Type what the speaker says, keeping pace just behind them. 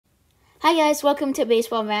Hi guys, welcome to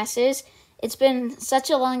Baseball Masters. It's been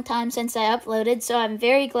such a long time since I uploaded, so I'm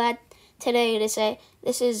very glad today to say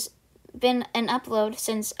this has been an upload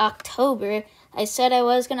since October. I said I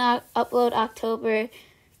was going to upload October,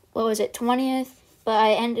 20th, but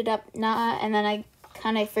I ended up not, and then I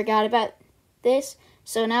kind of forgot about this.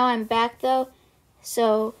 So now I'm back though,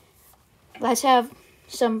 so let's have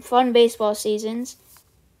some fun baseball seasons.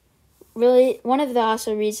 Really, one of the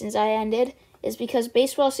also reasons I ended is because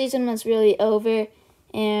baseball season was really over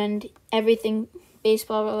and everything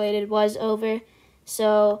baseball related was over.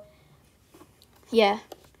 So, yeah.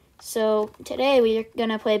 So, today we are going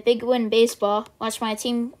to play Big Win Baseball. Watch my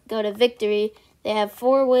team go to victory. They have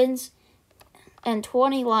 4 wins and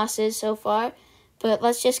 20 losses so far. But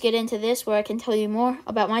let's just get into this where I can tell you more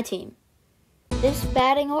about my team. This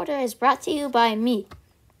batting order is brought to you by me.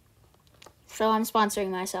 So, I'm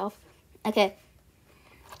sponsoring myself. Okay.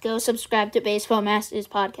 Go subscribe to Baseball Masters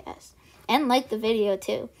Podcast. And like the video,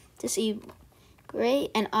 too, to see great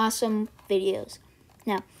and awesome videos.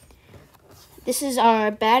 Now, this is our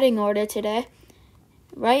batting order today.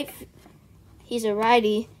 Right, he's a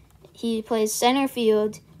righty. He plays center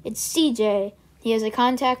field. It's CJ. He has a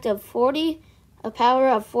contact of 40, a power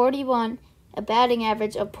of 41, a batting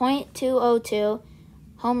average of .202,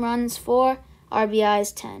 home runs 4,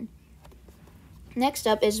 RBIs 10. Next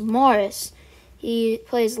up is Morris. He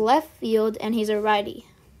plays left field, and he's a righty.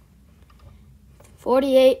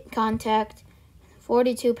 48 contact,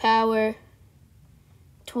 42 power,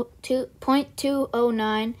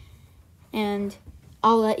 .209, and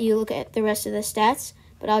I'll let you look at the rest of the stats,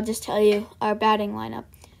 but I'll just tell you our batting lineup.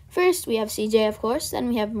 First, we have CJ, of course, then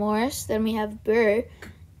we have Morris, then we have Burr,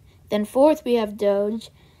 then fourth, we have Doge,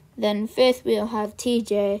 then fifth, we'll have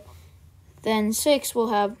TJ, then sixth, we'll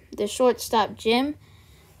have the shortstop, Jim,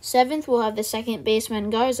 7th, we'll have the second baseman,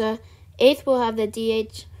 Garza. 8th, we'll have the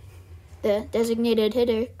DH, the designated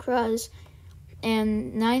hitter, Cruz.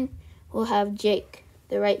 And 9th, we'll have Jake,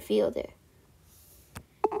 the right fielder.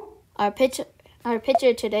 Our pitcher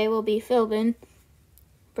today will be Philbin,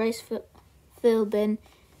 Bryce Philbin.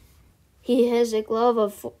 He has a glove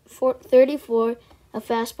of 34, a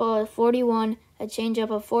fastball of 41, a changeup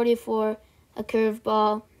of 44, a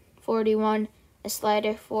curveball 41, a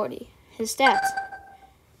slider 40. His stats.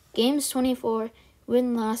 Games 24,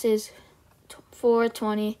 win losses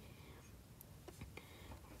 420,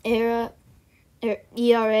 ERA,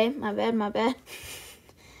 my bad.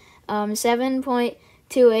 7.28,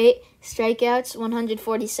 strikeouts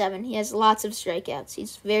 147. He has lots of strikeouts.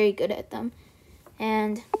 He's very good at them.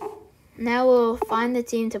 And now we'll find the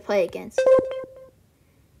team to play against.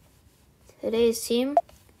 Today's team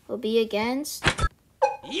will be against...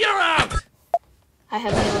 You're out! I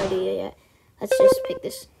have no idea yet. Let's just pick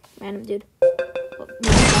this random dude.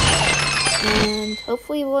 And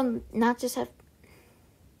hopefully we'll not just have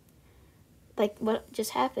like what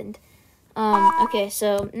just happened. Okay,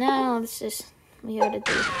 so now we gotta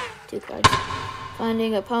do 2 cards.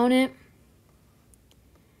 Finding opponent.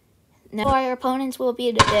 Now our opponents will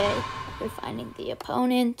be today. We're finding the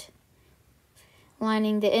opponent,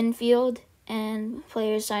 lining the infield, and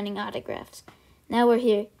players signing autographs. Now we're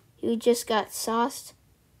here. You just got sauced.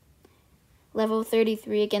 Level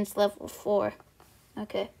 33 against level 4.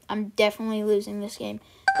 Okay, I'm definitely losing this game.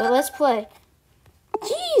 But let's play.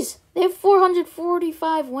 Jeez, they have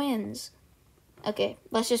 445 wins. Okay,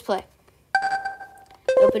 let's just play.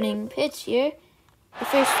 Opening pitch here. The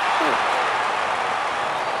first pitch.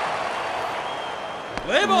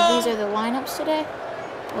 These are the lineups today.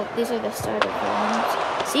 Well, these are the start of the lineups.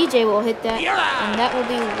 CJ will hit that, and that will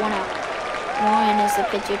be 1 out. Warren is the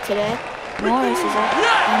pitcher today. Morris is up,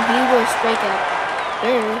 and he will strike out.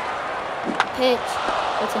 Burr, pitch,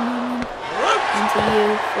 that's a home run, into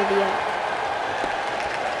you for the out.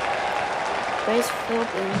 Bryce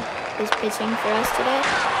Philbin is pitching for us today.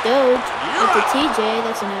 Doge with the TJ,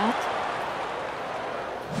 that's an out.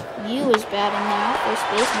 Yu is batting now, first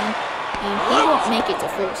baseman, and he won't make it to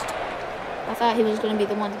first. I thought he was going to be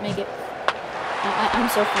the one to make it. I'm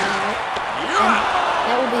so funny, right? And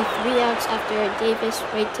that will be 3 outs after Davis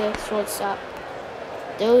right to shortstop.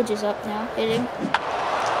 Doge is up now, hitting.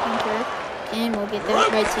 And we'll get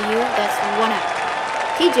that right to you. That's 1 out.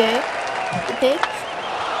 TJ, the pitch.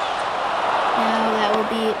 Now that will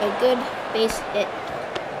be a good base hit.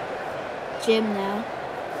 Jim now,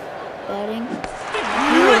 batting.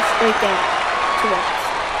 He will strike out 2 outs.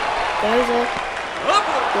 Garza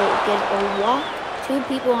will get a walk. 2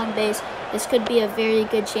 people on base. This could be a very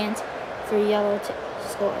good chance for Yellow to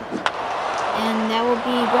score. And that will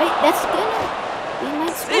be right. That's good. We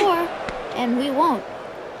might score, and we won't.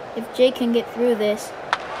 If Jake can get through this.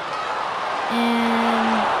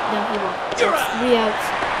 And no, he won't. That's 3 outs.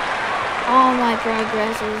 All my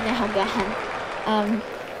progress is now gone.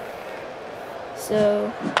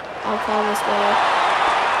 So I'll call this guy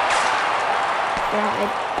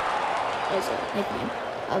Pride as a nickname.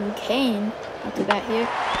 Kane up to bat here.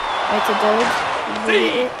 Right to Doge.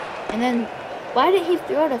 And then why did he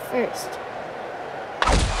throw to first?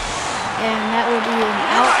 And that will be an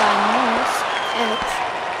out by Morris. Catch.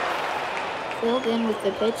 Filled in with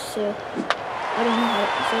the pitch, so I don't know how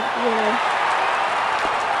it's up here.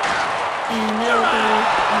 And that will be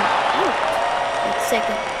an out at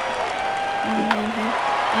second.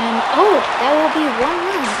 And oh, that will be 1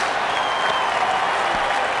 run.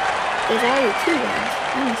 There's already 2 runs.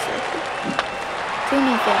 Let me see.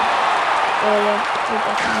 2-0. Oh yeah, we're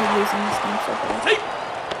definitely losing this game so far.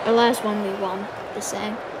 Our last one we won, the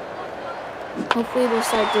same. Hopefully we'll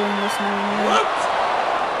start doing this more.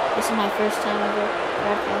 This is my first time ever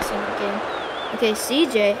broadcasting the game. Okay,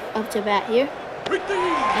 CJ up to bat here.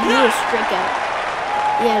 And he was strikeout.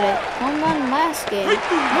 He had a home run last game.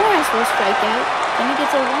 Morris will strike out. Then he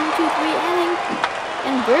gets a 1-2-3 inning.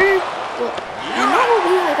 And Bird will, and that will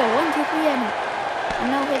be like a 1-2-3 inning. A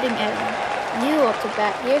no-hitting inning. You up to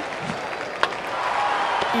bat here.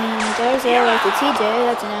 And Garza right to TJ.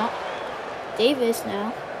 That's an out. Davis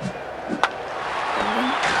now.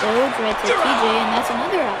 Doge right to TJ, and that's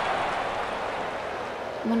another out.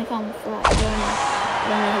 I'm gonna call him Fry. I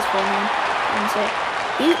don't know his full name. I'm gonna say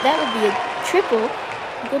that would be a triple,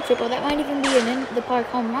 a good triple. That might even be an in the park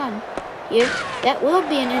home run. Here, that will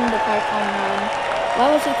be an in the park home run. Why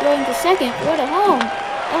was he throwing to second? Throw to home.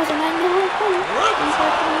 That was a 9-0 home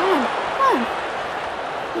run. Come on.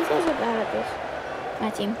 These guys are bad at this. My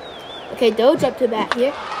team. Okay, Doge up to bat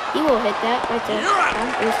here. He will hit that right to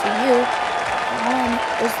goes to you. And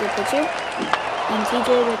is the pitcher. And TJ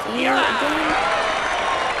with you again.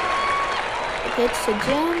 The pitch to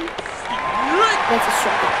Jim. That's a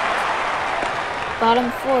strikeout. Bottom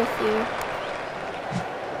 4th here.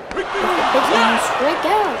 With the pitch and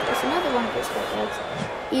strikeout. That's another one of his strikeouts.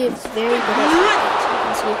 He is very good at strikeouts. You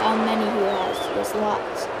can see how many he has. He has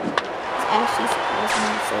lots. It's actually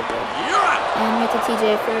surprisingly so good. And right to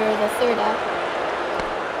TJ for the 3rd out.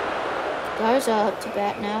 Garza up to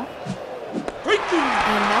bat now.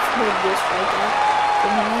 And that's going to be a strikeout.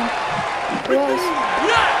 Who else?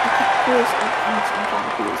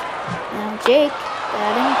 Now Jake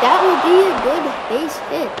batting. That will be a good base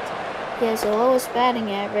hit. He has the lowest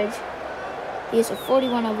batting average. He has a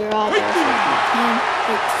 41 overall. He can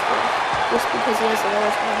hit still. Just because he has the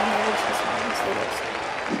lowest batting average, he's not the lowest.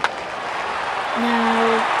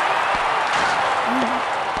 Now,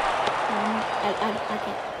 I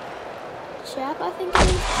can't. Chap, I think it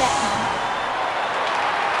is Chapman.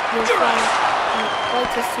 This guy,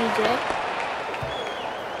 right to CJ.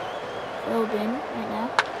 Robin, right now.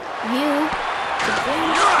 You to Jim.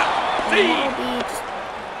 And that will be just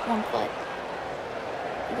 1 play.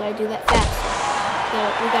 We gotta do that fast.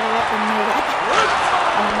 We gotta let them know that.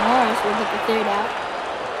 And Morris will get the 3rd out.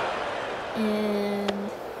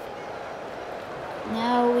 And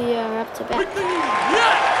now we are up to bat.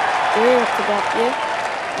 We're up to bat here.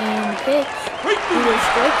 And pitch. He will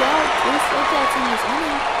strike out. 2 strikeouts in this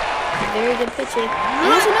inning. A very good pitcher. And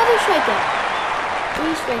there's another strikeout.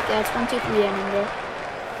 3 strikeouts. 1-2-3 inning there.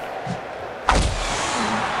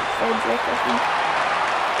 Frederick, I think.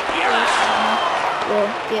 Will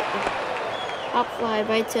get a hop fly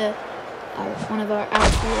right to one of our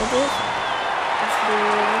outfielders.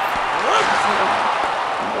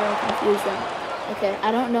 I'm very confused now. Okay,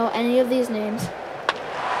 I don't know any of these names.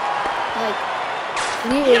 Like,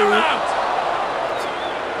 clearly.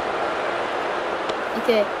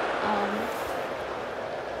 Okay,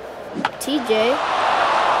 TJ.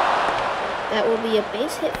 That will be a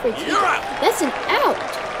base hit for TJ. That's an out.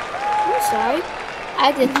 I'm sorry.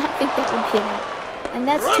 I did not think that would be an out. And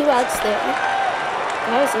that's 2 outs there.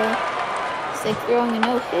 Garza. It's like throwing a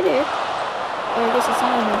no-hitter. Or I guess it's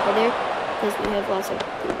not a no-hitter. Because we have lots of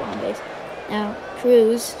people on base. Now,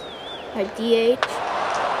 Cruz, our DH,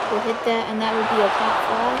 will hit that. And that would be a pop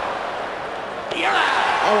fly.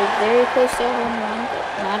 That was very close to a home run.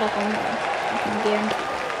 But not a home run. I can guarantee that.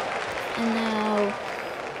 And now,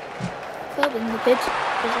 Coben, the pitch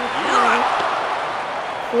is up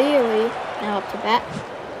clearly now up to bat.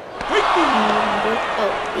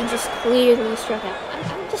 Oh, he just clearly struck out.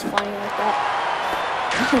 I'm just funny like that.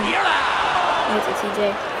 Right to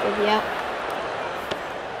TJ for the out.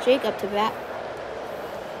 Jake up to bat.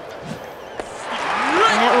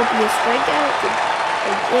 And that will be a strikeout for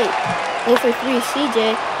Jake. 0-for-3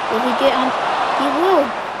 CJ. Will he get on? He will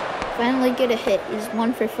finally get a hit. He's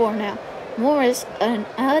 1-for-4 now. Morris,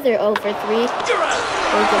 another 0-for-3. Will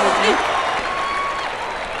get a hit.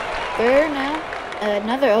 Burr now.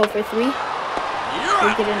 Another 0 for 3. You're We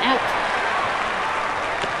up. get an out.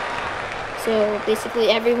 So basically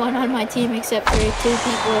everyone on my team except for 2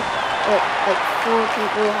 people, or like 4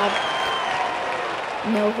 people, have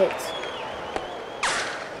no hits.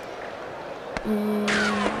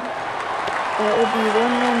 That would be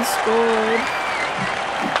 1 run scored.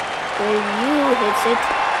 Where you hits it.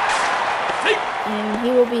 And he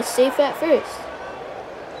will be safe at first.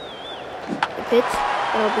 The pitch,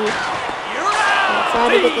 that'll be, they'll try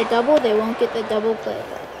to get the double, they won't get the double play.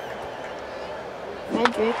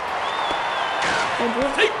 Frederick, I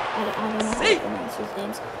don't know how to pronounce his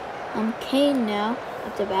names. Kane now,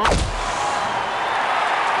 up to bat.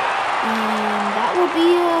 And that will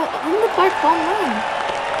be in the park home run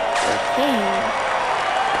for Kane.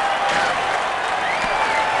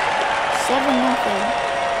 7-0.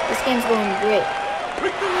 This game's going great.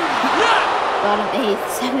 Bottom 8th,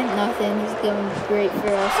 7-0 is going great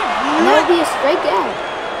for us. And that would be a strikeout.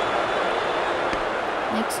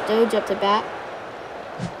 Next, Doge up to bat.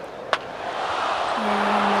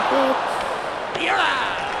 And the pitch.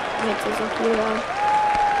 Which is a hero.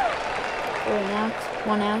 For an out.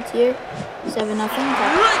 1 out here. 7-0.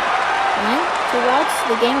 And 2 outs.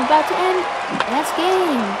 The game about to end. And that's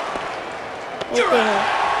game. Right there.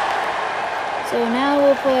 So now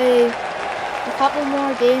we'll play a couple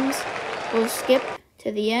more games. We'll skip to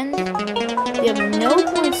the end. We have no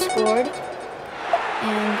points scored.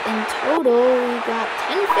 And in total, we got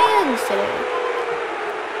 10 fans today.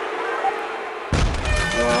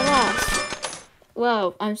 So I lost.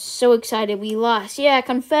 Wow, I'm so excited we lost. Yeah,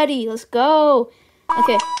 confetti, let's go.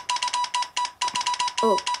 Okay.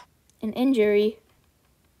 Oh, an injury.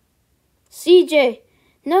 CJ,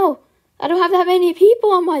 no, I don't have that many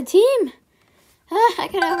people on my team. I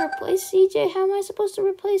gotta replace CJ. How am I supposed to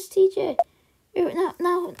replace TJ?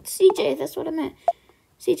 No, CJ. That's what I meant.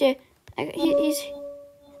 CJ. I gotta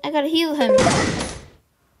heal him.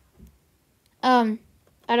 I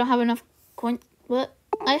don't have enough coins. What?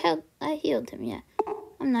 I healed him. Yeah,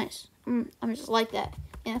 I'm nice. I'm just like that.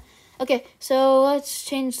 Yeah. Okay. So let's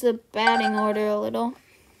change the batting order a little.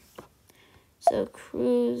 So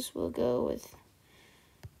Cruz will go with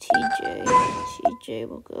TJ. TJ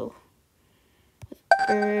will go.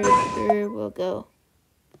 Burr will go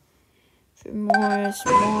for Morris.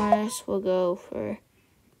 Morris will go for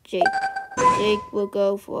Jake. Jake will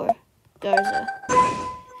go for Garza.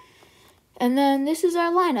 And then this is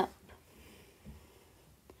our lineup.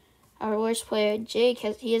 Our worst player, Jake,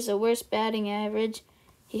 he has the worst batting average.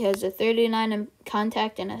 He has a 39 in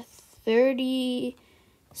contact and a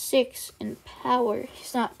 36 in power.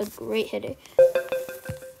 He's not a great hitter.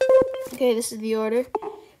 Okay, this is the order.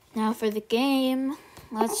 Now for the game,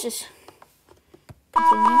 let's just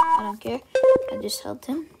continue. I don't care. I just helped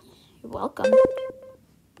him. You're welcome.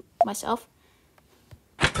 Myself.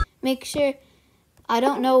 Make sure, I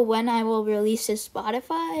don't know when I will release this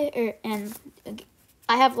Spotify, and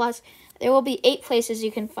I have lots. There will be 8 places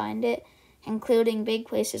you can find it, including big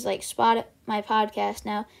places like my podcast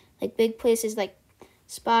now, like big places like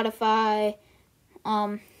Spotify.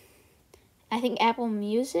 I think Apple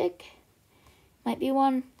Music might be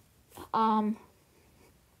one.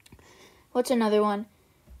 What's another one?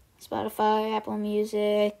 Spotify, Apple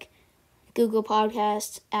Music, Google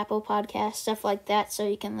Podcasts, Apple Podcasts, stuff like that, so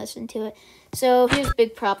you can listen to it. So here's a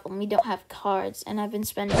big problem. We don't have cards, and I've been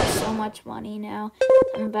spending so much money now.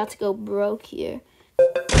 I'm about to go broke here.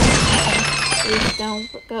 Please don't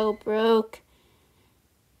go broke.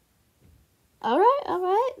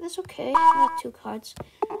 Alright, that's okay. I got 2 cards.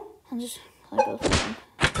 I'll just play both of them.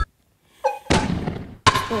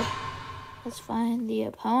 Let's find the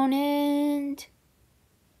opponent.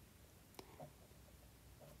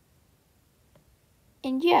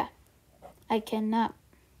 And yeah, I cannot.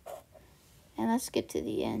 And let's get to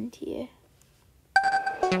the end here.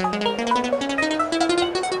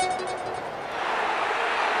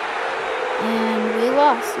 And we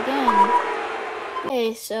lost again.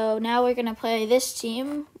 Okay, so now we're gonna play this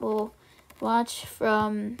team. We'll watch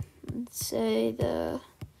from, let's say, we'll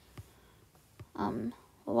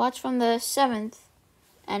watch from the 7th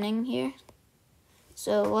inning here.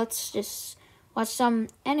 So let's just watch some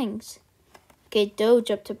innings. Okay, Doge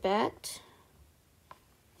up to bat.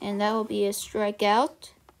 And that will be a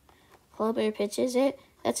strikeout. Clubber pitches it.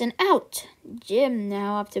 That's an out. Jim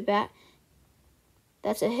now up to bat.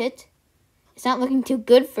 That's a hit. It's not looking too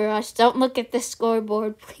good for us. Don't look at the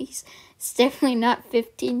scoreboard, please. It's definitely not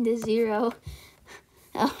 15-0.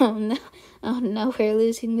 Oh no, we're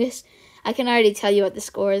losing this. I can already tell you what the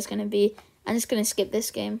score is going to be. I'm just going to skip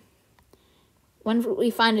this game. When we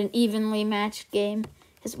find an evenly matched game.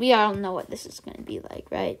 Because we all know what this is going to be like,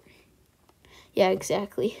 right? Yeah,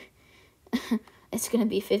 exactly. It's going to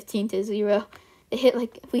be 15-0. They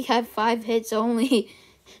hit we have 5 hits only.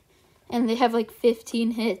 And they have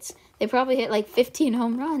 15 hits. They probably hit 15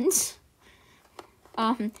 home runs.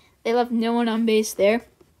 They left no one on base there.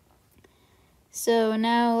 So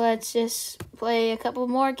now let's just play a couple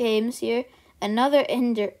more games here. Another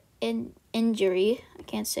injury. I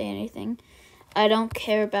can't say anything. I don't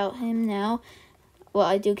care about him now. Well,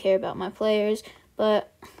 I do care about my players,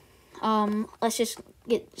 but let's just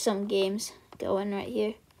get some games going right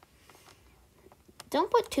here. Don't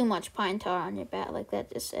put too much pine tar on your bat like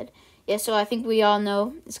that just said. Yeah, so I think we all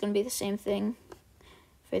know it's going to be the same thing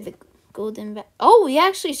for the golden bat. Oh, we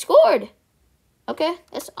actually scored. Okay,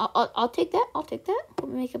 I'll take that. I'll take that.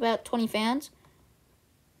 We'll make about 20 fans.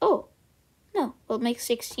 Oh, no, we'll make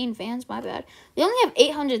 16 fans. My bad. We only have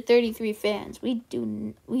 833 fans. We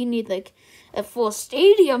need a full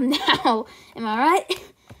stadium now. Am I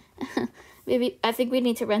right? Maybe I think we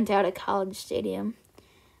need to rent out a college stadium.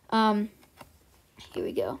 Here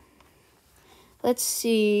we go. Let's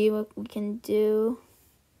see what we can do.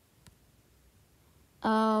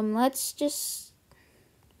 Let's just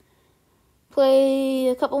play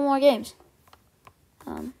a couple more games.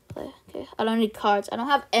 Okay. I don't need cards. I don't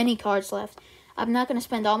have any cards left. I'm not gonna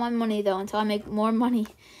spend all my money though until I make more money.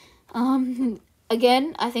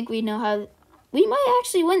 Again, I think we know how we might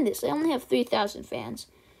actually win this. They only have 3,000 fans,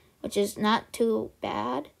 which is not too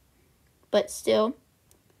bad, but still,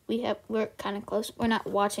 we're kind of close. We're not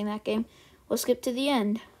watching that game. We'll skip to the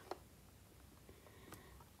end.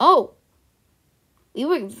 Oh, we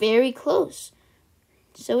were very close.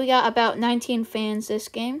 So we got about 19 fans this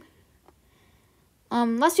game.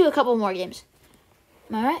 Let's do a couple more games.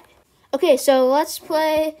 Am I right? Okay, so let's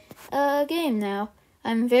play a game now.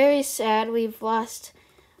 I'm very sad we've lost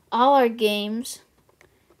all our games.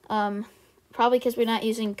 Probably because we're not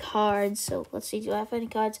using cards. So let's see, do I have any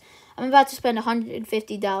cards? I'm about to spend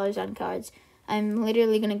 $150 on cards. I'm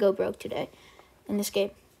literally going to go broke today in this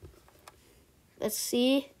game. Let's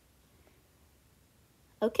see.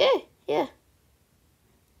 Okay, yeah.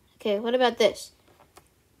 Okay, what about this?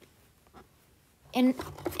 And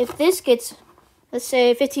if this gets, let's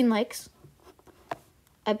say, 15 likes,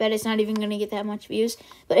 I bet it's not even going to get that much views.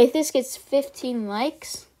 But if this gets 15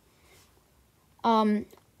 likes,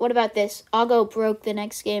 what about this? I'll go broke the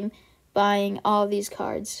next game buying all these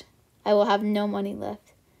cards. I will have no money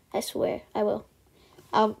left. I swear, I will.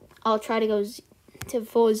 I'll try to go to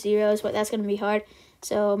full zeros, but that's going to be hard.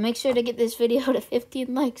 So make sure to get this video to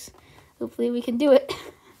 15 likes. Hopefully we can do it.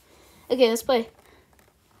 Okay, let's play.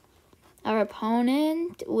 Our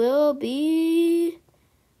opponent will be...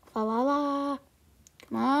 La la la.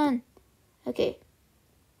 Come on. Okay.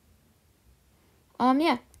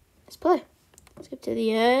 Yeah. Let's play. Let's get to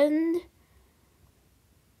the end.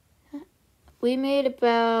 We made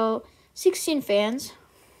about 16 fans.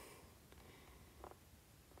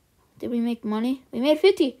 Did we make money? We made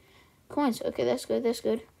 50 coins. Okay, that's good. That's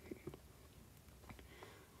good.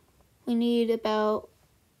 We need about...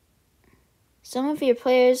 Some of your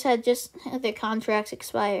players had just had their contracts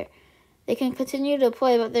expire. They can continue to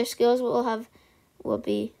play, but their skills will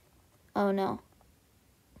be... Oh, no.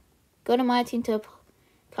 Go to my team to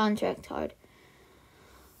contract hard.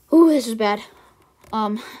 Ooh, this is bad.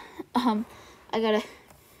 I gotta...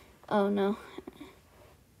 Oh, no.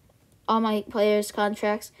 All my players'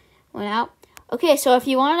 contracts went out. Okay, so if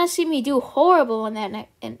you want to see me do horrible in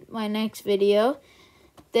my next video,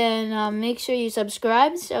 then make sure you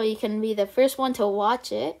subscribe so you can be the first one to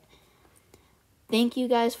watch it. Thank you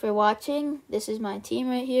guys for watching. This is my team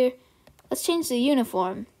right here. Let's change the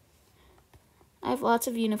uniform. I have lots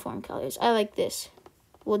of uniform colors. I like this.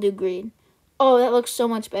 We'll do green. Oh, that looks so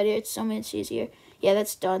much better. It's so much easier. Yeah,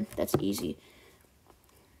 that's done. That's easy.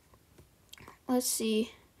 Let's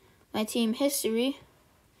see. My team history.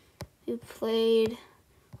 We played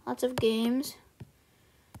lots of games.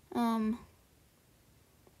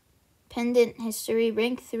 Pendant history,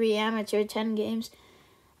 rank 3 amateur, 10 games.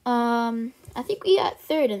 I think we got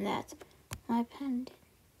 3rd in that. My pendants.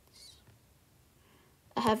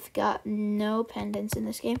 I have got no pendants in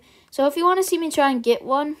this game. So if you want to see me try and get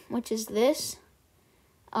one, which is this,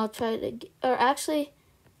 I'll try to get, or actually,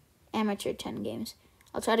 amateur 10 games.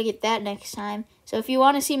 I'll try to get that next time. So if you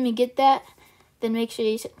want to see me get that, then make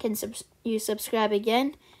sure you subscribe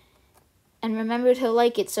again. And remember to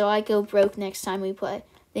like it so I go broke next time we play.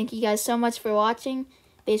 Thank you guys so much for watching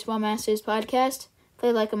Baseball Masters Podcast.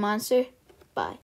 Play like a monster. Bye.